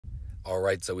All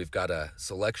right, so we've got a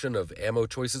selection of ammo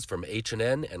choices from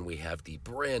H&N, and we have the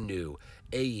brand new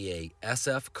AEA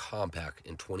SF Compact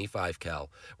in 25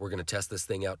 cal. We're going to test this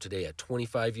thing out today at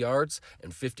 25 yards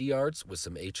and 50 yards with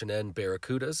some H&N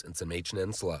baracudas and some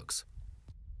H&N slugs.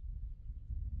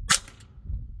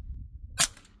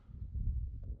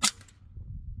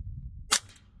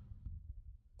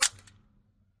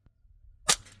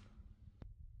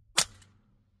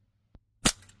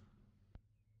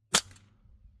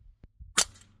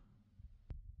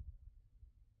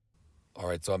 All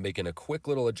right, so I'm making a quick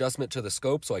little adjustment to the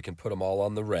scope so I can put them all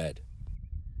on the red.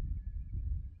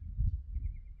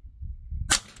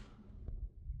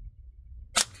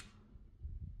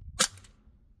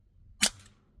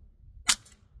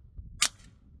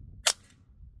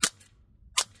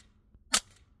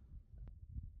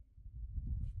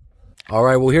 All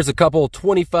right, well, here's a couple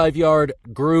 25-yard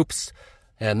groups,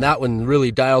 and that one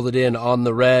really dialed it in on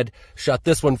the red. Shot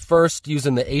this one first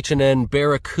using the H&N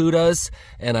baracudas,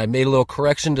 and I made a little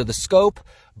correction to the scope,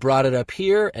 brought it up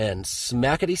here, and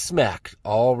smackety smack,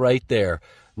 all right there.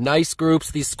 Nice groups,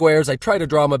 these squares. I try to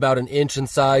draw them about 1 inch in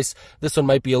size. This one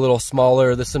might be a little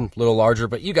smaller, this one a little larger,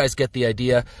 but you guys get the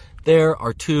idea. There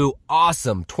are two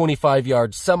awesome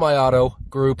 25-yard semi-auto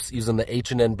groups using the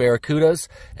H&N baracudas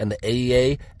and the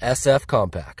AEA SF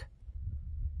Compact.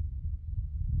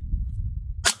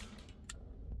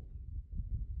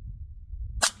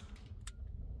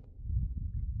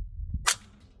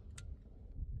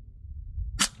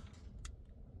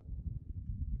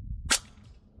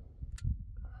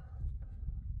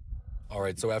 All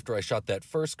right, so after I shot that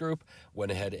first group,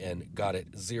 went ahead and got it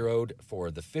zeroed for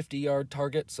the 50-yard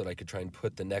target so that I could try and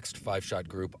put the next 5-shot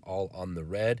group all on the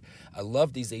red. I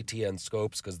love these ATN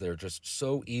scopes because they're just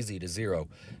so easy to zero.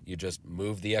 You just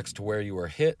move the X to where you were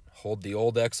hit, hold the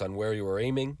old X on where you were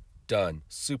aiming, done.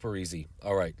 Super easy.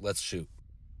 All right, let's shoot.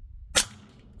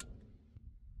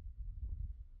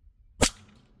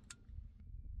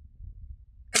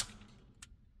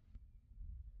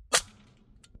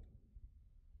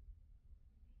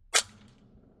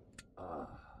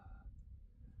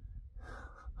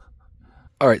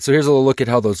 All right, so here's a little look at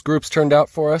how those groups turned out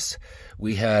for us.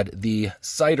 We had the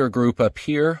cider group up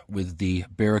here with the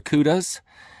baracudas,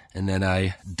 and then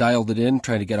I dialed it in,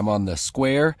 trying to get them on the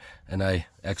square, and I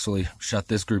actually shot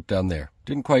this group down there.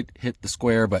 Didn't quite hit the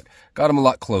square, but got them a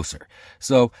lot closer.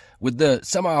 So with the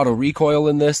semi-auto recoil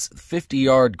in this,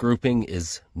 50-yard grouping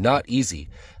is not easy.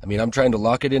 I mean, I'm trying to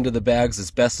lock it into the bags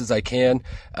as best as I can,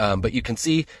 but you can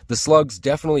see the slugs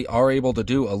definitely are able to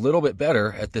do a little bit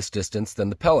better at this distance than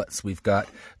the pellets. We've got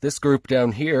this group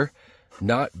down here,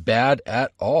 not bad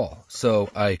at all. So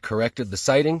I corrected the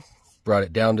sighting, brought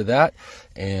it down to that,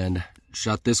 and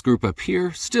shot this group up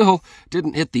here. Still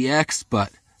didn't hit the X,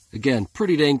 but again,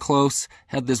 pretty dang close.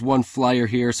 Had this one flyer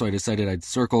here, so I decided I'd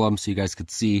circle them so you guys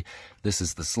could see this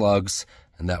is the slugs,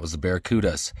 and that was the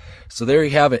baracudas. So there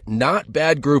you have it. Not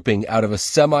bad grouping out of a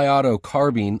semi-auto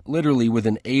carbine, literally with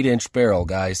an 8-inch barrel,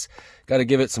 guys. Got to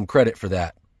give it some credit for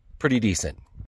that. Pretty decent.